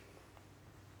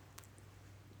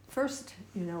First,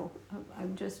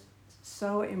 I'm just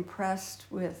so impressed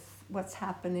with what's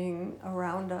happening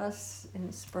around us in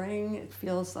spring. It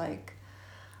feels like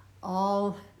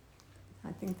I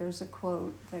think there's a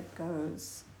quote that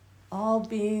goes, all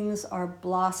beings are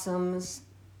blossoms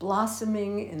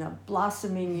blossoming in a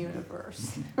blossoming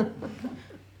universe.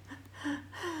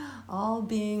 All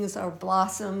beings are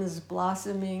blossoms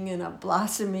blossoming in a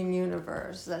blossoming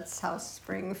universe. That's how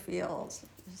spring feels.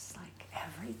 It's like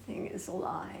everything is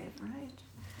alive, right?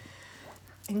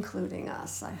 Including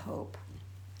us, I hope.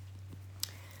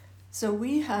 So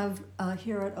we have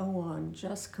here at Owan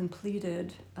just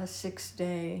completed a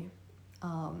 6-day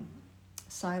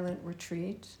silent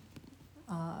retreat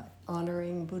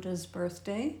honoring Buddha's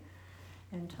birthday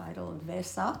entitled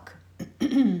Vesak.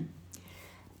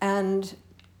 And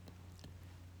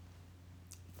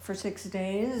for 6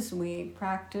 days we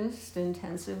practiced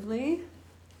intensively,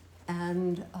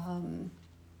 and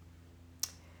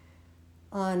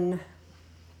on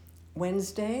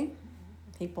Wednesday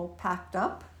people packed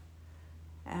up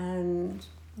and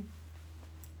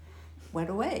went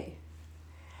away.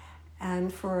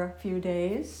 And for a few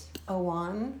days,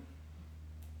 Owan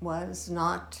was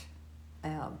not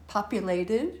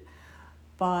populated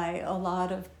by a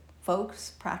lot of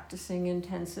folks practicing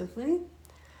intensively.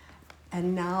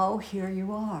 And now here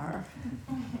you are,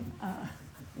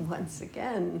 once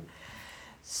again.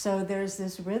 So there's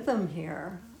this rhythm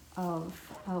here of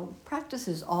practice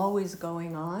is always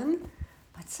going on,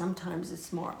 but sometimes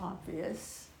it's more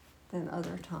obvious than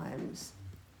other times.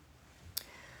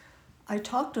 I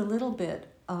talked a little bit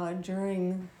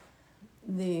during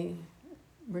the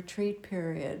retreat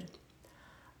period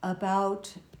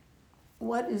about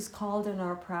what is called in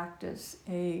our practice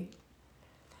a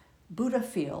Buddha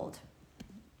field,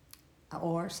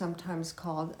 or sometimes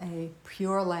called a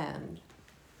pure land.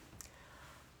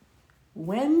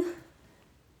 When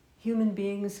human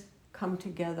beings come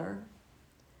together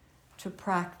to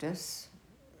practice,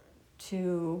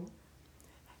 to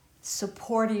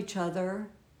support each other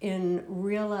in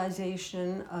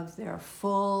realization of their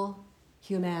full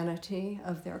humanity,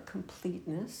 of their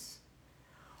completeness,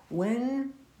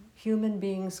 when human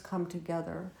beings come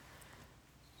together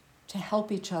to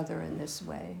help each other in this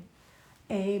way,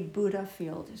 a Buddha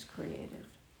field is created.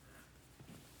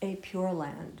 A pure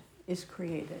land is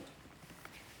created.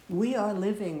 We are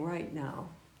living right now.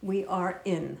 We are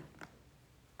in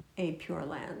a pure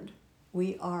land.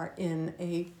 We are in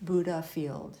a Buddha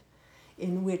field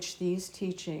in which these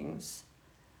teachings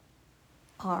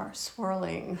are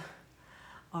swirling,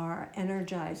 are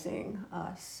energizing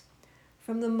us.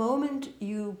 From the moment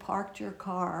you parked your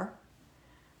car,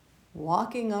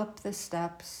 walking up the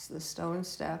steps, the stone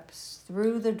steps,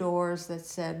 through the doors that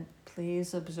said,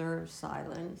 please observe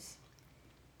silence,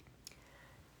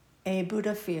 a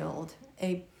Buddha field,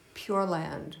 a pure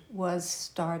land was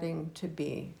starting to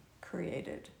be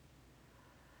created.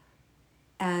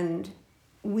 And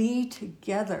we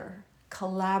together,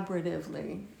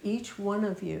 collaboratively, each one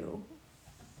of you,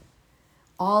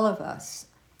 all of us,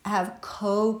 have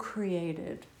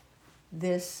co-created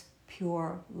this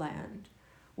pure land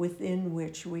within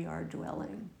which we are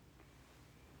dwelling.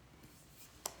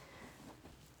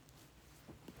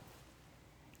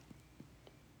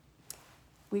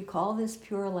 We call this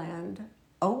pure land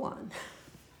Owan,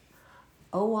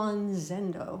 Owan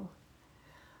Zendo.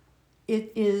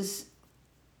 It's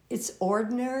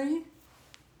ordinary,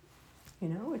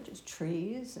 which is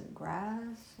trees and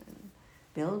grass and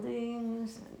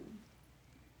buildings and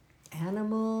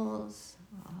animals,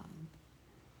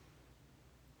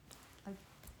 like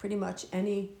pretty much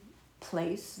any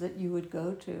place that you would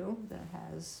go to that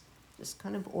has just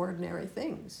kind of ordinary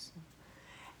things.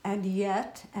 And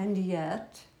yet,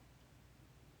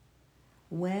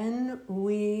 when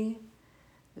we,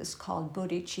 this is called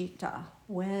bodhicitta,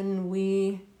 when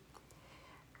we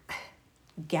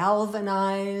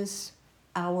galvanize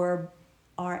our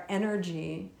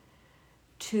energy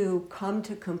to come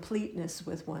to completeness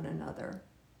with one another,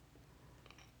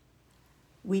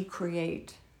 we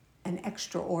create an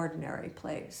extraordinary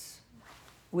place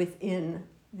within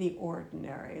the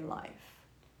ordinary life.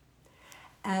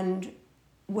 And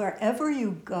wherever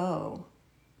you go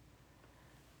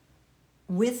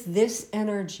with this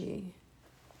energy,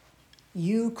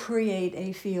 you create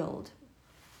a field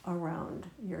around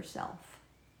yourself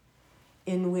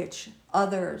in which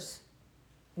others,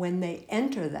 when they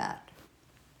enter that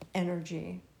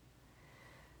energy,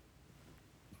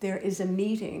 there is a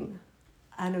meeting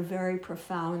on a very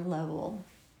profound level,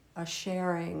 a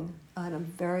sharing on a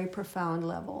very profound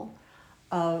level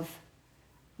of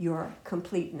your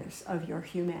completeness, of your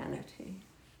humanity.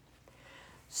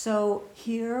 So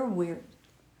here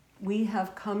we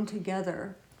have come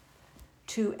together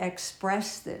to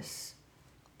express this.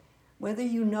 Whether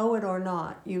you know it or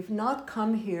not, you've not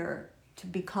come here to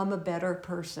become a better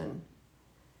person.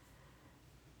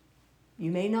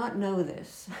 You may not know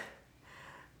this,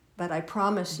 but I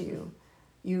promise you,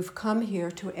 you've come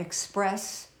here to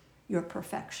express your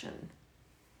perfection.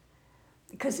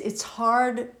 Because it's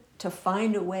hard to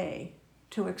find a way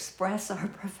to express our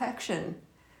perfection.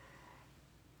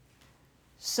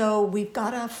 So we've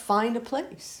got to find a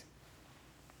place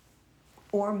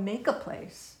or make a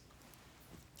place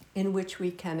in which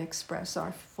we can express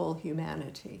our full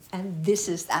humanity. And this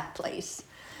is that place.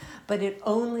 But it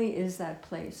only is that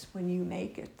place when you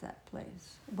make it that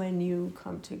place, when you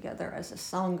come together as a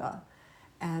Sangha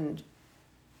and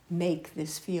make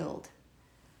this field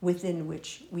within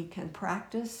which we can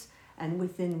practice and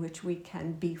within which we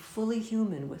can be fully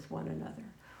human with one another,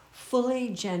 fully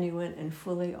genuine and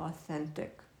fully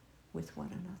authentic with one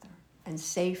another, and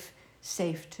safe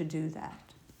to do that.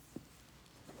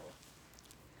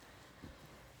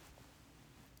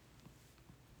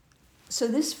 So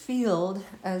this field,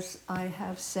 as I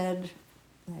said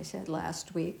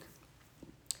last week,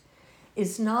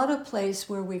 is not a place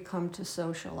where we come to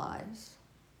socialize,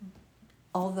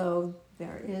 although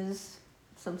there is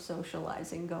some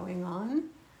socializing going on.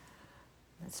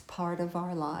 That's part of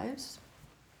our lives.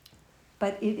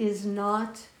 But it is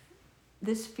not,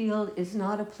 this field is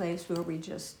not a place where we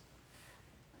just,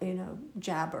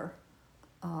 jabber,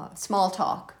 small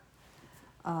talk,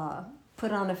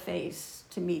 put on a face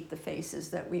to meet the faces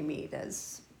that we meet,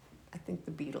 as I think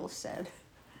the Beatles said.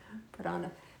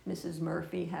 Mrs.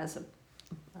 Murphy has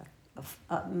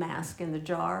a mask in the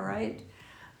jar, right?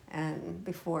 And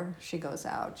before she goes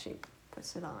out, she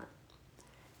puts it on.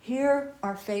 Here,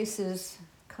 our faces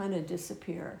kind of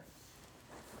disappear.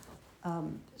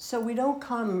 So we don't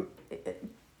come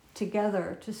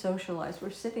together to socialize. We're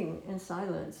sitting in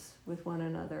silence with one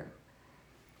another.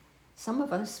 Some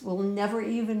of us will never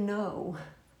even know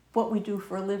what we do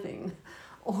for a living,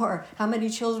 or how many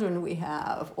children we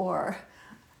have, or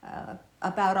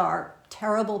about our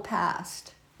terrible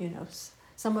past.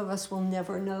 Some of us will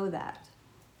never know that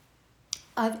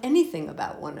of anything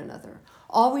about one another.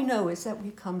 All we know is that we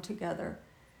come together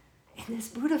in this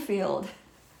Buddha field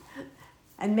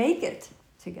and make it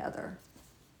together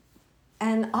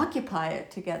and occupy it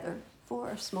together for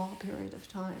a small period of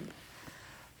time.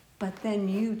 But then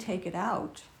you take it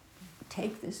out,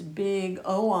 take this big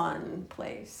Oan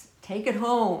place, take it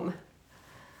home,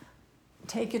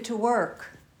 take it to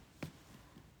work,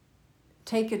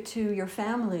 take it to your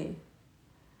family,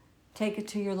 take it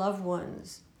to your loved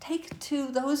ones, take it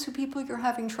to those people you're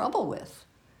having trouble with,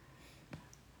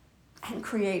 and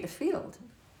create a field.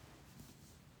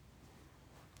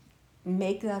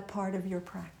 Make that part of your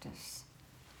practice.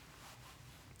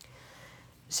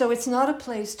 So it's not a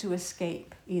place to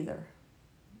escape either.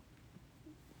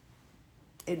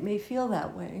 It may feel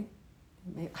that way.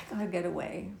 I gotta get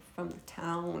away from the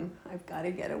town. I've got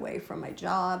to get away from my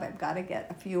job. I've got to get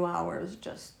a few hours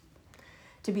just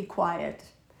to be quiet.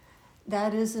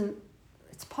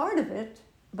 It's part of it,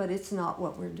 but it's not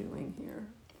what we're doing here.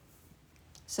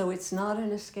 So it's not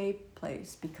an escape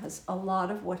place, because a lot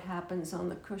of what happens on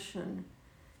the cushion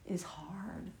is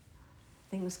hard.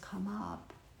 Things come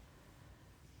up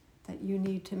that you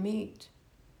need to meet.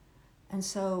 And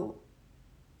so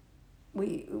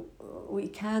we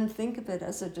can think of it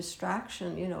as a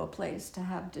distraction, a place to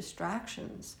have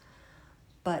distractions.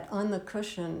 But on the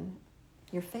cushion,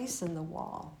 you're facing the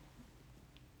wall.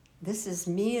 This is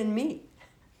me and me.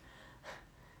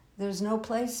 There's no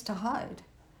place to hide.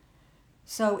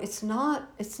 So it's not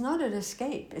an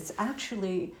escape. It's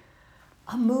actually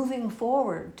a moving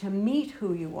forward to meet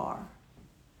who you are,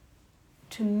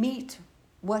 to meet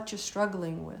what you're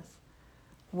struggling with,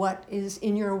 what is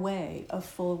in your way of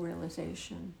full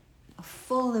realization, of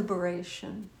full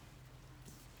liberation,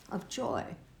 of joy.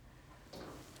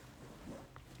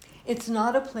 It's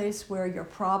not a place where your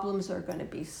problems are going to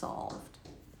be solved.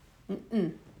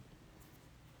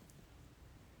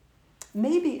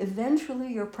 Maybe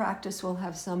eventually your practice will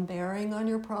have some bearing on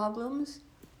your problems,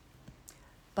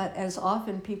 but as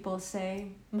often people say,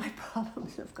 my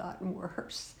problems have gotten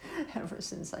worse ever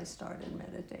since I started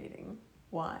meditating.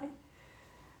 Why?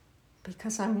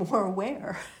 Because I'm more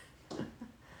aware.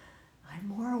 I'm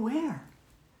more aware.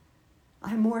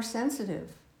 I'm more sensitive.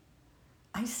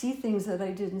 I see things that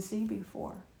I didn't see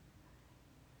before.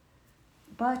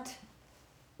 But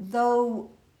though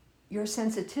your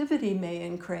sensitivity may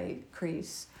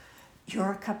increase,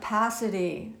 your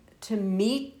capacity to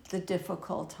meet the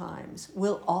difficult times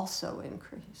will also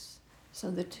increase. So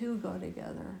the two go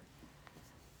together.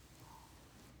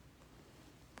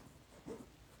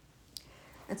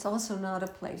 It's also not a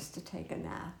place to take a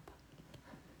nap.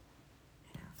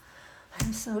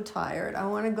 I'm so tired. I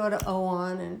want to go to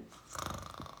Oan and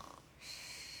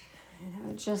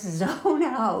just zone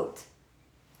out.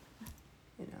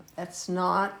 That's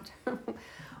not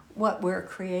what we're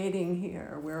creating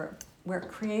here. We're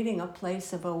creating a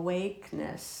place of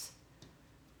awakeness.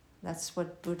 That's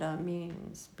what Buddha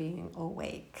means, being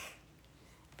awake,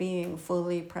 being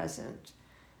fully present.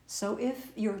 So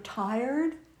if you're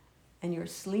tired and you're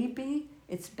sleepy,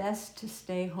 it's best to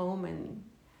stay home and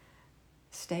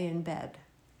stay in bed.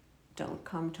 Don't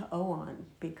come to Oan,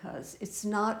 because it's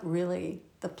not really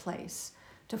the place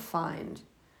to find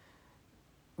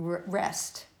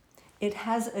rest. It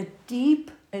has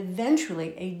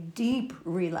eventually a deep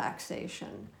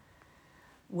relaxation,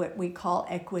 what we call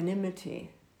equanimity,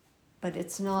 but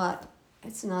it's not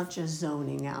just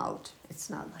zoning out. It's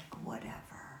not like whatever.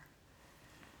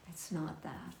 It's not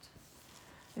that.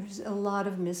 There's a lot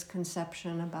of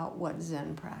misconception about what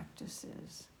Zen practice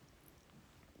is.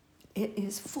 It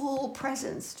is full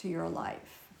presence to your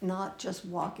life, not just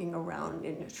walking around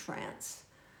in a trance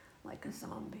like a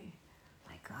zombie.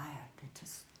 Like,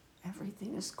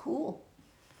 everything is cool.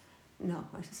 No,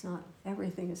 it's not.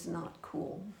 Everything is not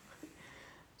cool.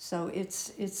 So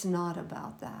it's not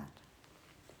about that.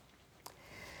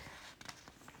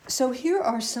 So here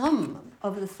are some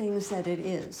of the things that it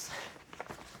is.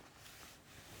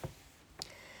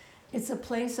 It's a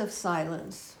place of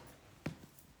silence.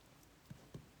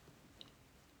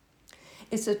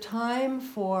 It's a time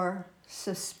for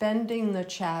suspending the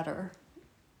chatter,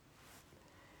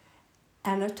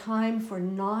 and a time for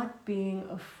not being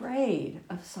afraid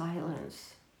of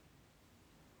silence.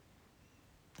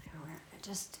 We're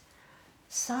just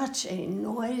such a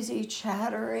noisy,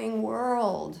 chattering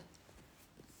world.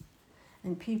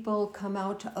 And people come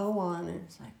out to Oan and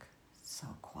it's like, it's so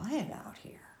quiet out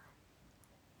here.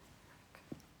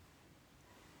 I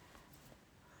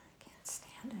can't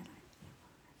stand it.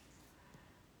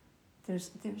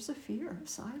 There's a fear of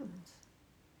silence.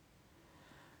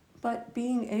 But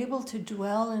being able to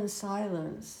dwell in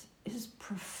silence is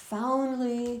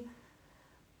profoundly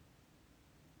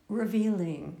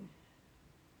revealing.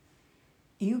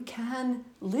 You can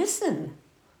listen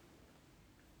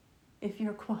if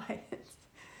you're quiet.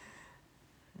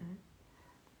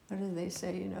 What do they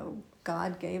say?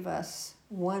 God gave us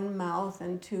one mouth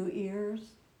and two ears.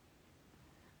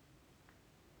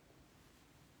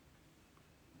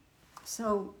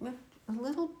 So a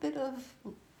little bit of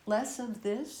less of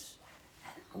this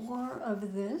and more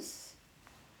of this.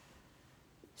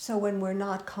 So when we're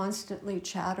not constantly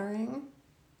chattering,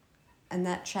 and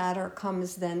that chatter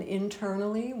comes then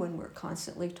internally when we're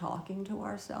constantly talking to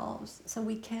ourselves, so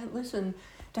we can't listen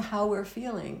to how we're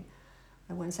feeling.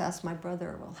 I once asked my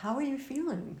brother, well, how are you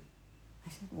feeling?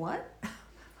 I said, what?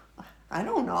 I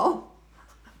don't know.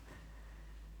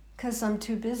 Because I'm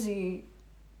too busy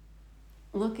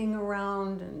looking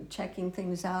around and checking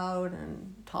things out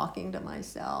and talking to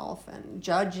myself and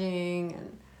judging.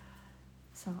 And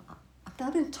so I'm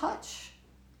not in touch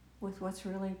with what's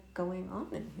really going on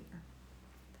in here.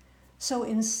 So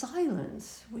in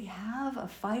silence, we have a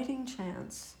fighting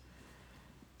chance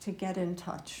to get in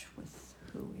touch with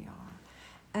who we are.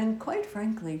 And quite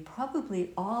frankly,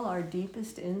 probably all our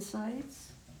deepest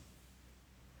insights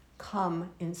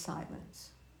come in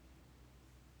silence.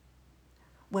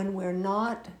 When we're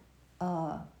not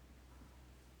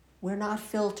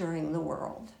filtering the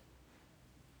world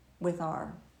with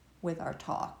our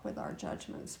talk, with our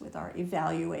judgments, with our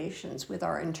evaluations, with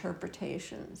our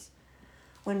interpretations.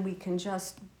 When we can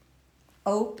just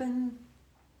open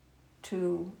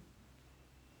to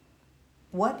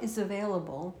what is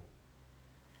available,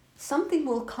 something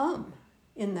will come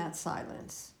in that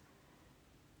silence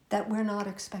that we're not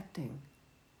expecting,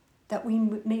 that we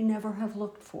may never have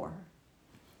looked for.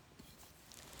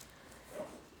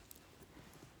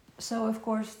 So, of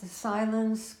course, the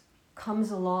silence comes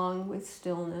along with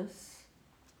stillness.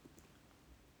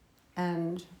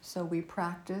 And so we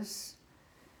practice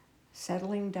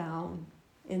settling down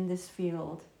in this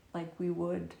field like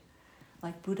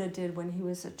Buddha did when he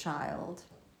was a child,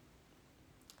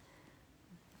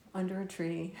 under a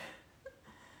tree,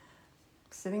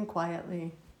 sitting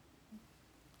quietly,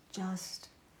 just,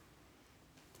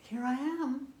 here I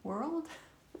am, world,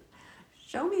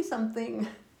 show me something.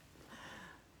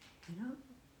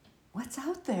 What's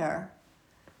out there?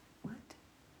 What?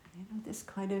 This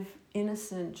kind of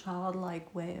innocent,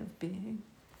 childlike way of being.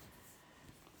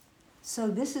 So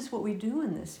this is what we do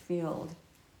in this field.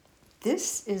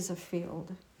 This is a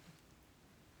field.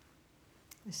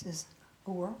 This is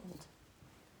a world.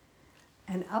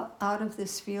 And out of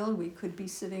this field, we could be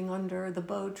sitting under the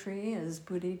Bo tree, as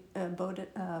Buddha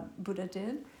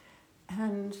did,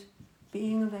 and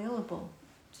being available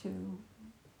to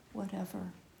whatever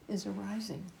is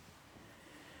arising.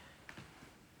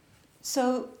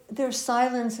 So there's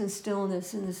silence and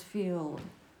stillness in this field.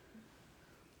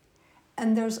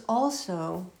 And there's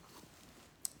also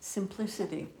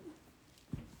simplicity.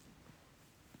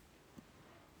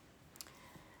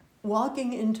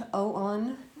 Walking into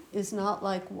Oon is not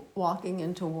like walking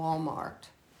into Walmart,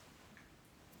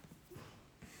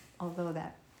 although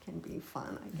that can be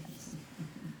fun, I guess.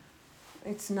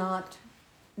 It's not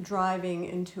driving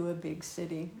into a big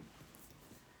city.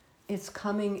 It's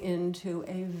coming into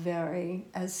a very,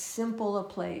 as simple a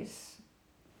place,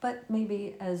 but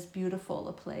maybe as beautiful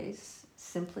a place.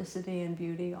 Simplicity and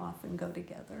beauty often go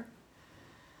together.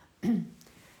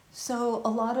 So a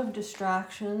lot of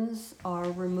distractions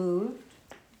are removed.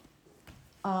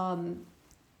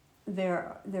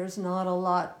 There's not a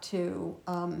lot to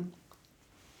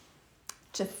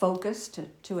focus,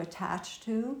 to attach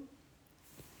to.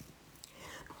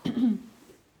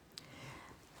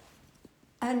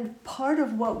 And part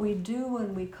of what we do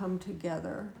when we come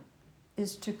together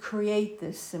is to create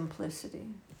this simplicity.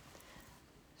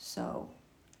 So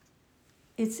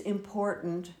it's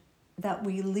important that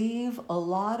we leave a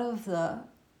lot of the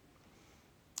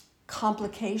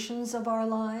complications of our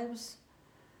lives,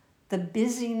 the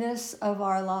busyness of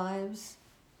our lives,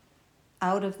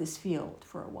 out of this field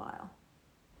for a while.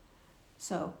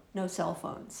 So no cell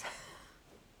phones.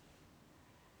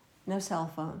 No cell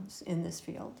phones in this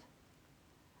field.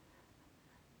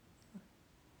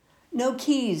 No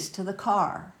keys to the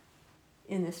car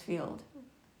in this field.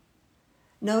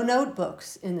 No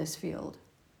notebooks in this field.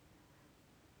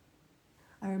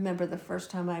 I remember the first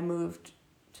time I moved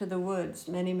to the woods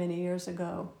many, many years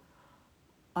ago.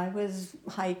 I was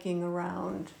hiking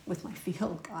around with my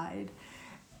field guide,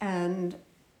 and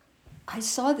I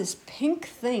saw this pink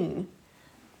thing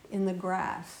in the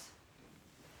grass.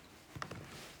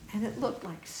 And it looked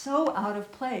like so out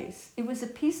of place. It was a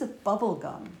piece of bubble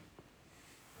gum.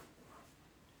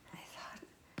 I thought,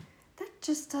 that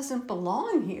just doesn't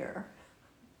belong here.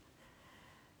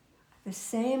 The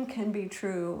same can be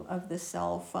true of the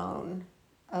cell phone,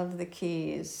 of the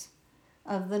keys,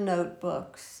 of the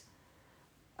notebooks,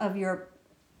 of your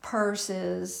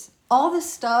purses, all the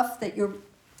stuff that you're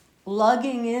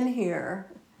lugging in here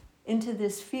into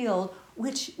this field,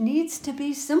 which needs to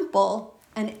be simple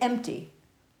and empty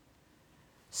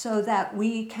so that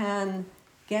we can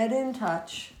get in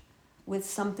touch with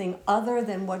something other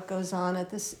than what goes on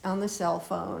on the cell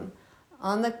phone,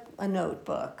 on a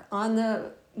notebook,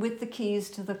 with the keys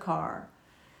to the car.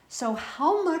 So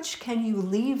how much can you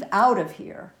leave out of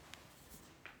here?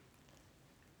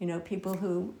 You know, people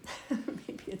who,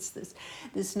 maybe it's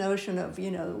this notion of,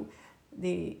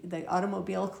 the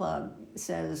automobile club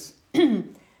says,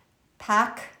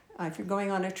 pack, if you're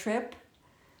going on a trip,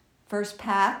 first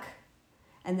pack,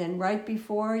 and then right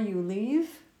before you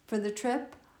leave for the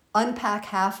trip, unpack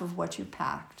half of what you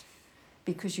packed,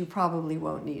 because you probably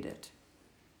won't need it.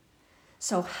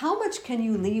 So how much can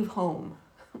you leave home?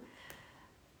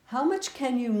 How much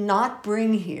can you not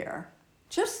bring here?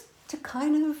 Just to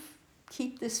kind of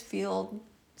keep this field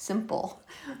simple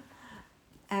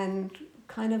and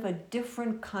kind of a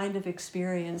different kind of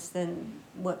experience than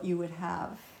what you would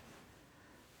have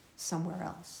somewhere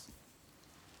else.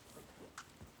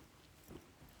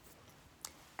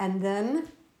 And then,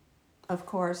 of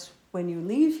course, when you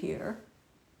leave here,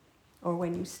 or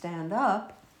when you stand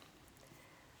up,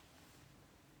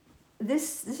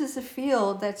 this is a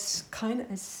field that's kind of,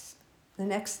 the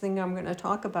next thing I'm going to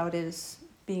talk about is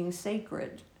being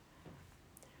sacred.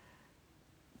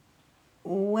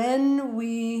 When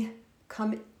we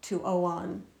come to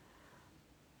Oan,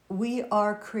 we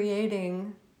are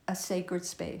creating a sacred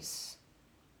space.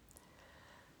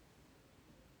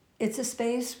 It's a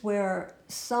space where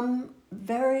some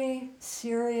very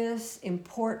serious,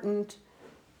 important,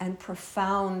 and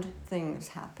profound things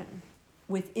happen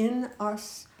within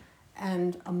us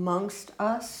and amongst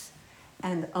us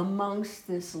and amongst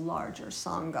this larger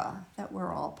Sangha that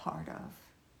we're all part of.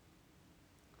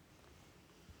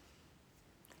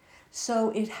 So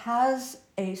it has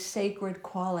a sacred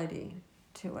quality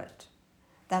to it.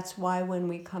 That's why when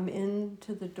we come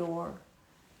into the door,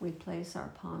 we place our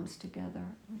palms together.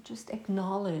 We just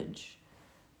acknowledge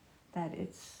that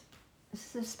this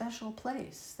is a special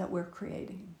place that we're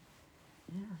creating.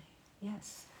 Yeah,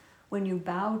 yes. When you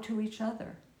bow to each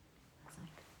other, it's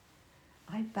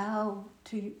like, I bow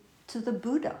to the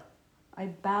Buddha. I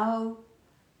bow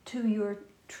to your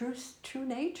true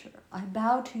nature. I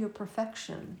bow to your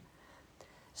perfection.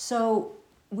 So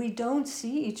we don't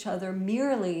see each other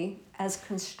merely as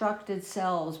constructed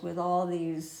selves with all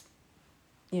these,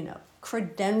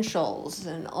 credentials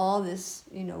and all this,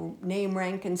 name,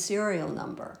 rank, and serial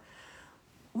number.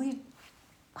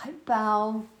 I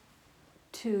bow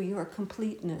to your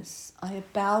completeness. I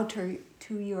bow to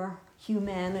your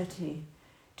humanity,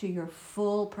 to your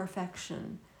full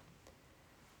perfection.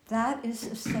 That is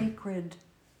a sacred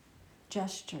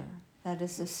gesture. That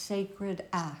is a sacred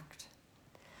act.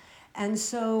 And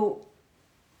so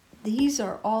these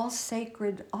are all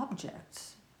sacred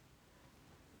objects.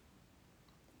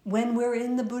 When we're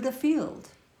in the Buddha field,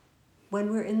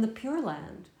 when we're in the Pure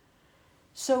Land.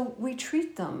 So we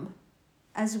treat them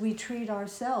as we treat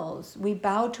ourselves. We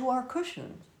bow to our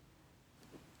cushions.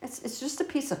 It's just a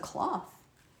piece of cloth.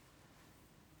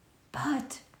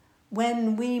 But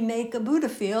when we make a Buddha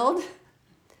field,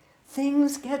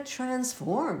 things get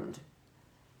transformed.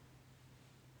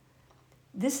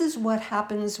 This is what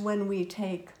happens when we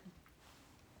take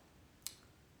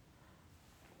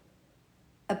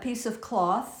a piece of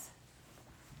cloth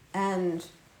and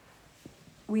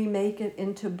we make it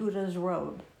into Buddha's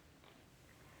robe.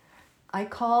 I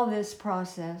call this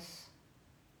process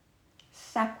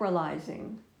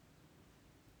sacralizing.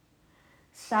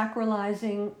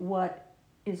 Sacralizing what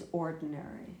is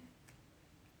ordinary.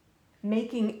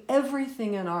 Making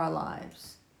everything in our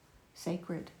lives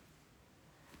sacred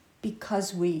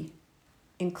because we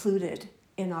include it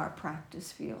in our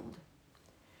practice field.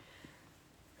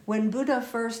 When Buddha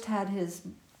first had his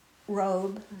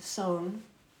robe sewn,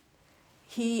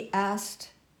 he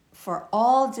asked for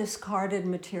all discarded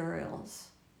materials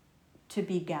to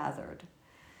be gathered.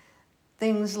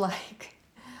 Things like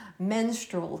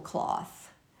menstrual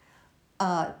cloth,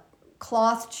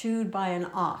 cloth chewed by an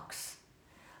ox,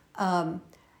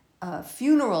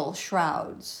 funeral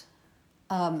shrouds,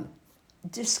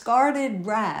 discarded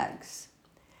rags.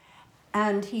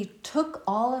 And he took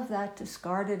all of that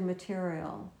discarded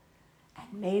material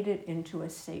and made it into a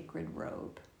sacred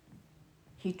robe.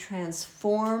 He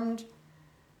transformed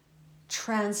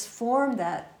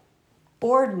that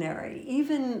ordinary,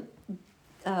 even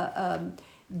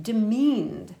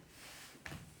demeaned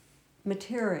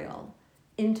material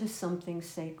into something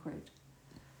sacred.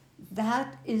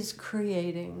 That is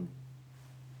creating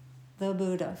the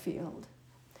Buddha field.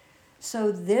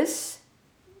 So this,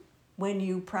 when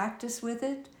you practice with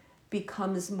it,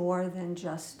 becomes more than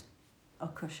just a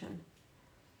cushion.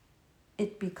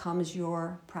 It becomes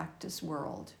your practice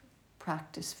world,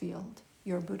 practice field,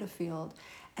 your Buddha field.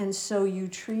 And so you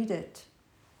treat it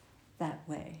that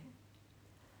way.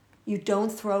 You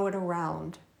don't throw it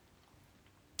around.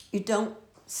 You don't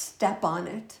step on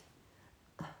it.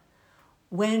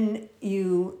 When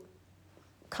you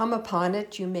come upon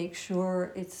it, you make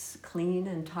sure it's clean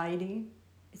and tidy.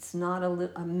 It's not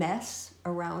a mess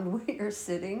around where you're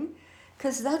sitting,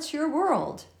 because that's your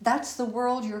world. That's the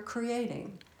world you're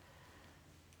creating.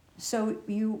 So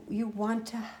you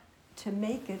want to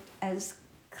make it as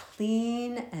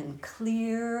clean and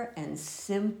clear and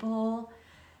simple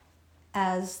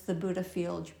as the Buddha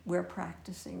field we're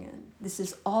practicing in. This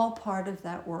is all part of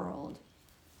that world.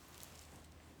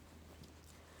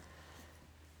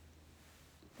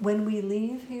 When we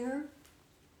leave here,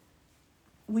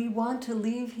 we want to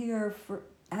leave here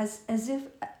as if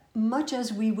much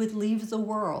as we would leave the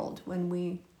world when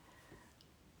we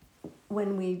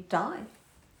die.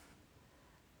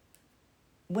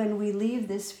 When we leave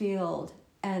this field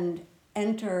and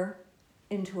enter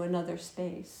into another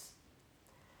space.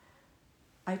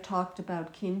 I talked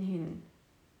about kinhin.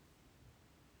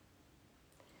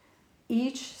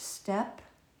 Each step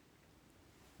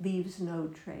leaves no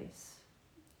trace.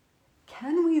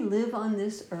 Can we live on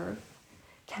this earth?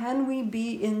 Can we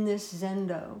be in this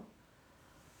zendo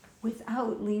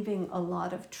without leaving a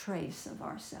lot of trace of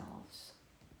ourselves?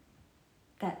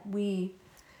 That we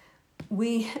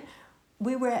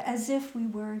were as if we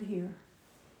weren't here.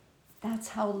 That's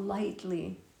how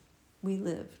lightly we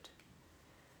lived.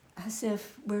 As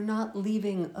if we're not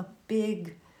leaving a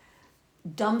big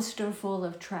dumpster full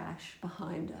of trash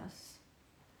behind us.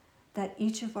 That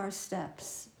each of our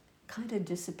steps kind of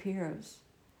disappears.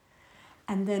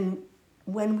 And then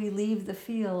when we leave the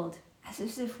field, as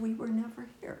if we were never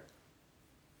here.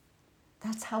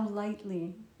 That's how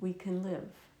lightly we can live.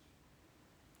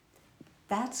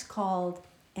 That's called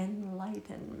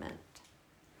enlightenment.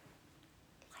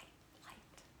 Light.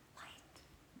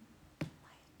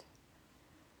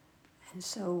 And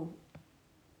so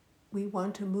we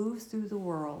want to move through the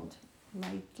world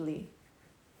lightly,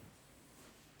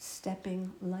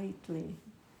 stepping lightly,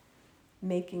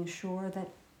 making sure that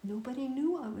nobody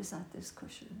knew I was at this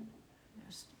cushion.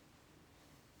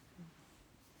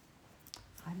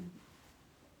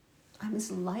 I'm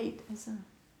as light as a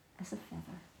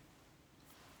feather.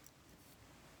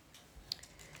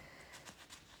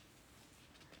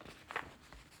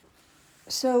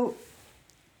 So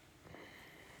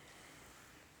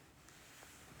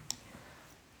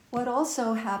what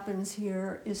also happens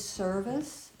here is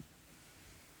service.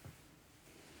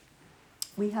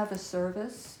 We have a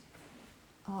service.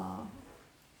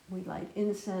 We light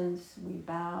incense, we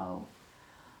bow.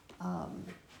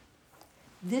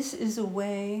 This is a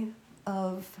way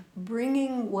of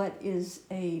bringing what is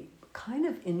a kind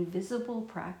of invisible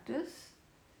practice.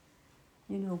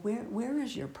 You know, where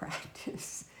is your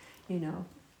practice? You know,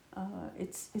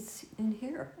 it's in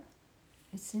here.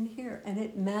 It's in here, and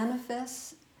it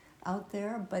manifests out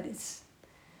there. But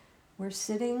we're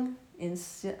sitting in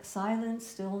silent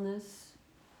stillness,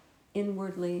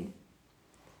 inwardly,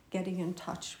 getting in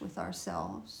touch with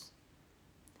ourselves.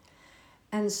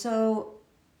 And so,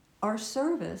 our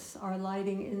service, our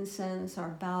lighting incense, our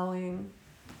bowing,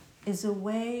 is a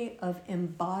way of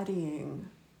embodying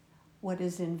what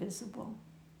is invisible.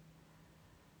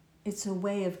 It's a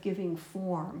way of giving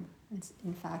form.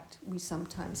 In fact, we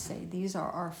sometimes say these are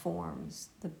our forms: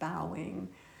 the bowing,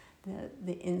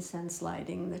 the incense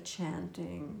lighting, the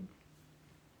chanting,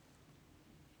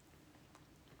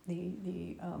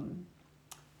 the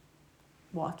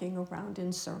walking around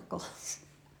in circles.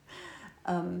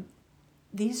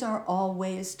 These are all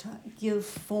ways to give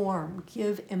form,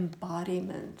 give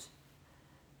embodiment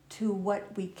to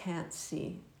what we can't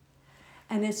see.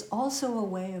 And it's also a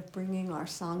way of bringing our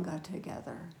Sangha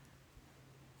together.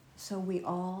 So we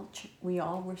all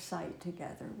recite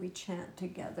together, we chant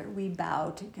together, we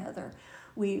bow together,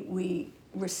 we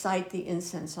recite the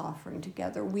incense offering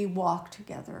together, we walk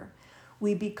together.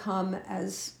 We become,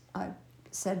 as I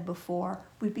said before,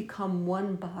 we become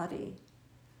one body,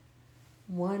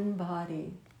 one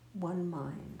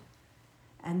mind.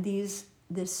 And this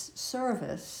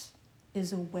service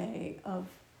is a way of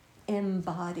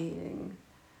embodying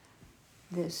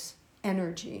this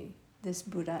energy, this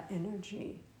Buddha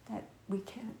energy that we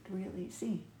can't really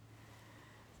see.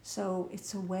 So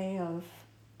it's a way of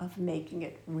making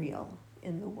it real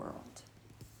in the world.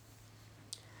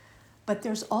 But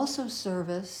there's also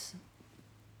service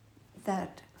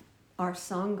that our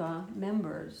Sangha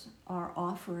members are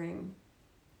offering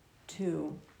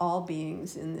to all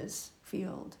beings in this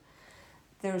field.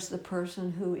 There's the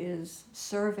person who is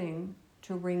serving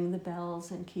to ring the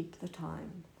bells and keep the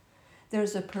time.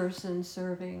 There's a person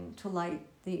serving to light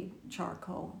the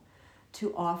charcoal,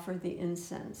 to offer the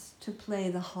incense, to play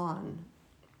the han.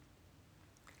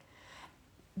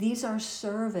 These are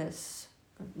service.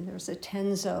 There's a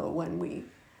tenzo when we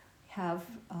have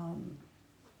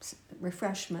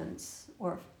refreshments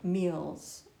or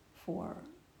meals for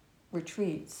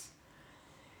retreats.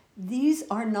 These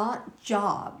are not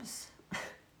jobs.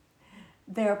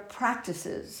 They're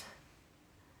practices.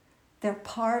 They're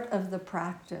part of the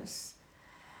practice.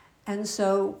 And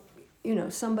so, you know,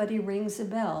 somebody rings a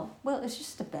bell. Well, it's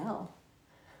just a bell.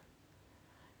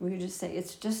 We just say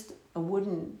it's just a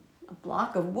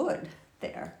block of wood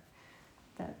there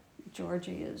that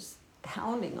Georgie is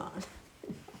pounding on.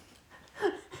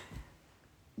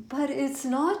 But it's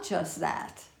not just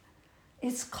that.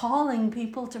 It's calling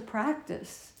people to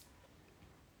practice.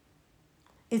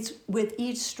 It's with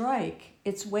each strike,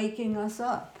 it's waking us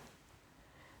up.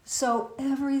 So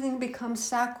everything becomes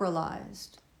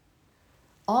sacralized.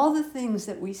 All the things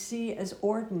that we see as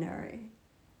ordinary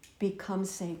become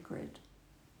sacred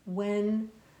when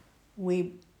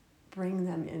we bring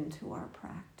them into our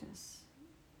practice,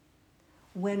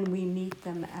 when we meet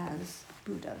them as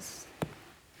Buddhas.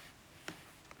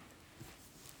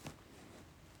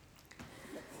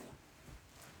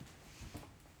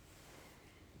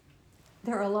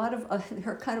 There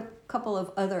are kind of a couple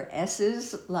of other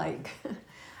S's, like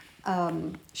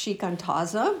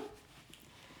shikantaza,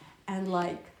 and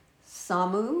like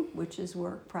samu, which is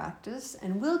work practice.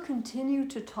 And we'll continue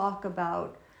to talk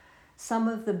about some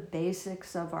of the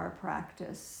basics of our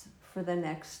practice for the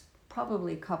next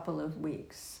probably couple of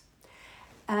weeks.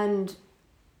 And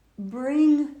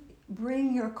bring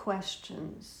your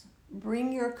questions,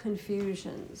 bring your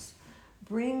confusions,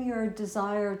 bring your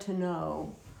desire to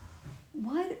know,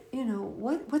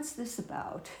 what's this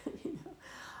about?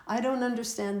 I don't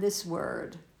understand this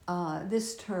word,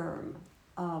 this term.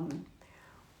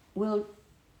 We'll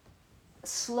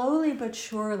slowly but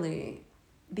surely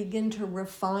begin to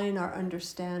refine our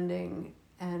understanding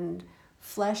and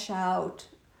flesh out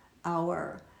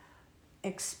our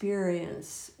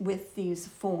experience with these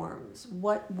forms.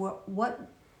 What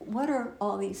are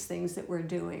all these things that we're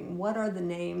doing? What are the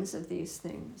names of these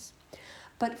things?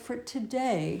 But for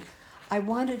today, I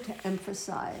wanted to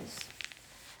emphasize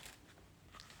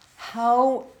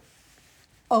how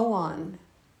Oan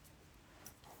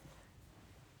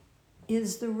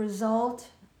is the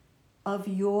result of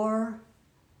your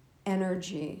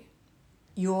energy,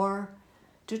 your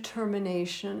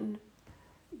determination,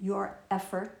 your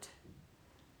effort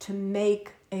to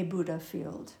make a Buddha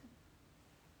field.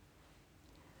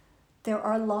 There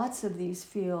are lots of these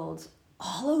fields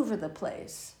all over the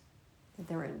place.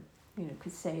 They're in,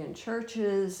 could say in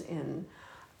churches, in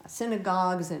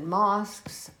synagogues, in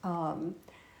mosques,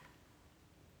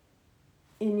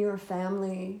 in your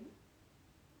family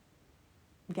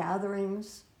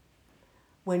gatherings,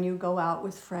 when you go out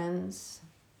with friends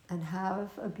and have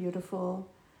a beautiful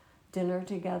dinner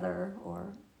together, or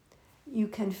you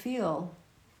can feel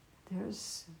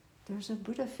there's a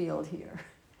Buddha field here.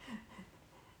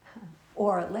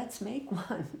 Or let's make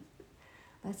one.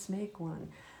 Let's make one.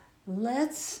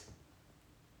 Let's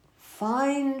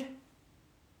find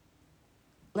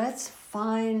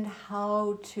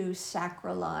how to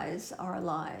sacralize our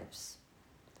lives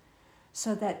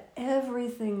so that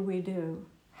everything we do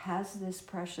has this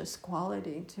precious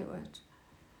quality to it,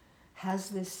 has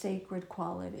this sacred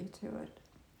quality to it.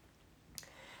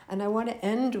 And I want to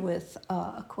end with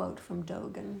a quote from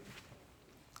Dogen,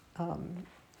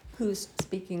 who's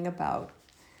speaking about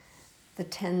the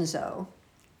Tenzo,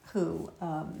 who,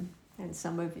 and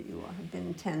some of you have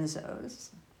been Tenzos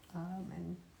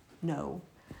and know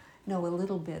a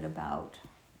little bit about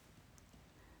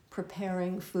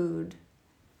preparing food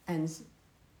and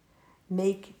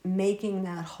making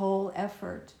that whole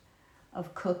effort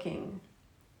of cooking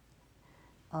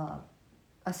a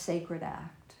sacred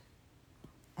act.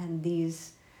 And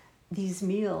these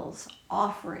meals,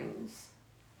 offerings,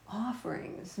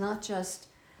 not just,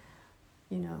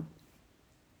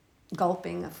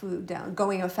 gulping a food down,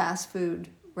 going a fast food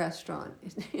restaurant,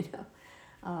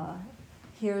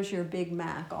 here's your Big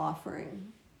Mac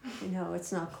offering.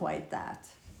 It's not quite that.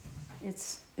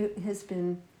 It has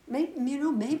been,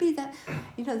 maybe that,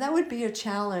 that would be a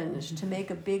challenge to make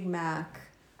a Big Mac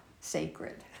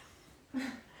sacred.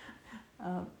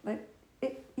 But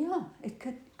it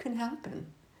could happen.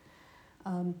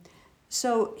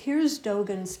 So here's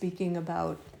Dogen speaking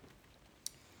about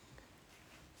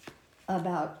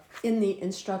in the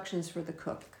instructions for the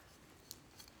cook.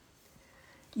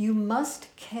 You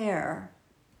must care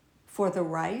for the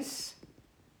rice,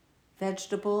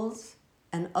 vegetables,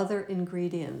 and other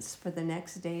ingredients for the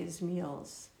next day's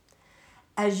meals,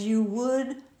 as you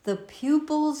would the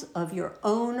pupils of your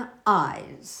own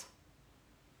eyes.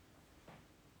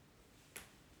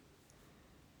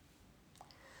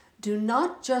 Do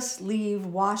not just leave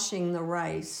washing the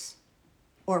rice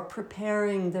or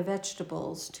preparing the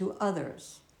vegetables to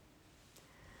others,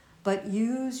 but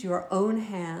use your own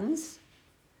hands,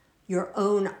 your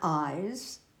own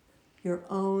eyes, your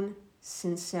own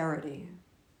sincerity.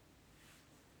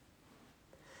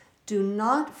 Do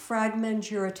not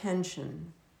fragment your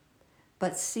attention,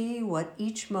 but see what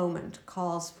each moment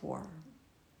calls for.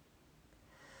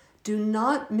 Do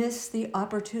not miss the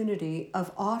opportunity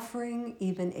of offering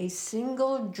even a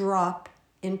single drop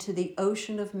into the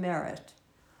ocean of merit,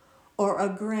 or a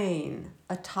grain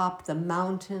atop the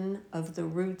mountain of the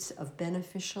roots of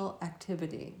beneficial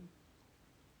activity.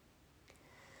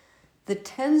 The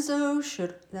Tenzo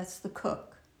should, that's the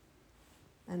cook,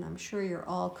 and I'm sure you're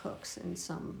all cooks in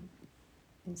some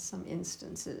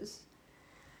instances.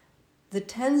 The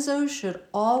Tenzo should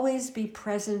always be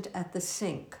present at the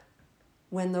sink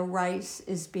when the rice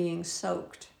is being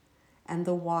soaked and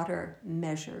the water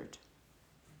measured.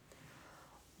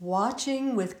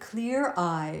 Watching with clear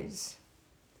eyes,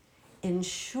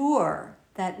 ensure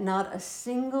that not a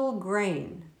single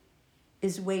grain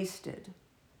is wasted.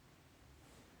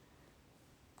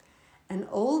 An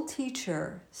old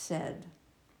teacher said,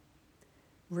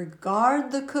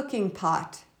 regard the cooking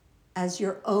pot as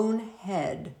your own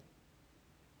head.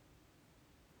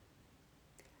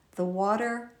 The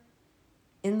water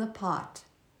in the pot,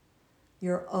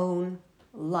 your own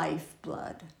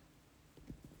lifeblood.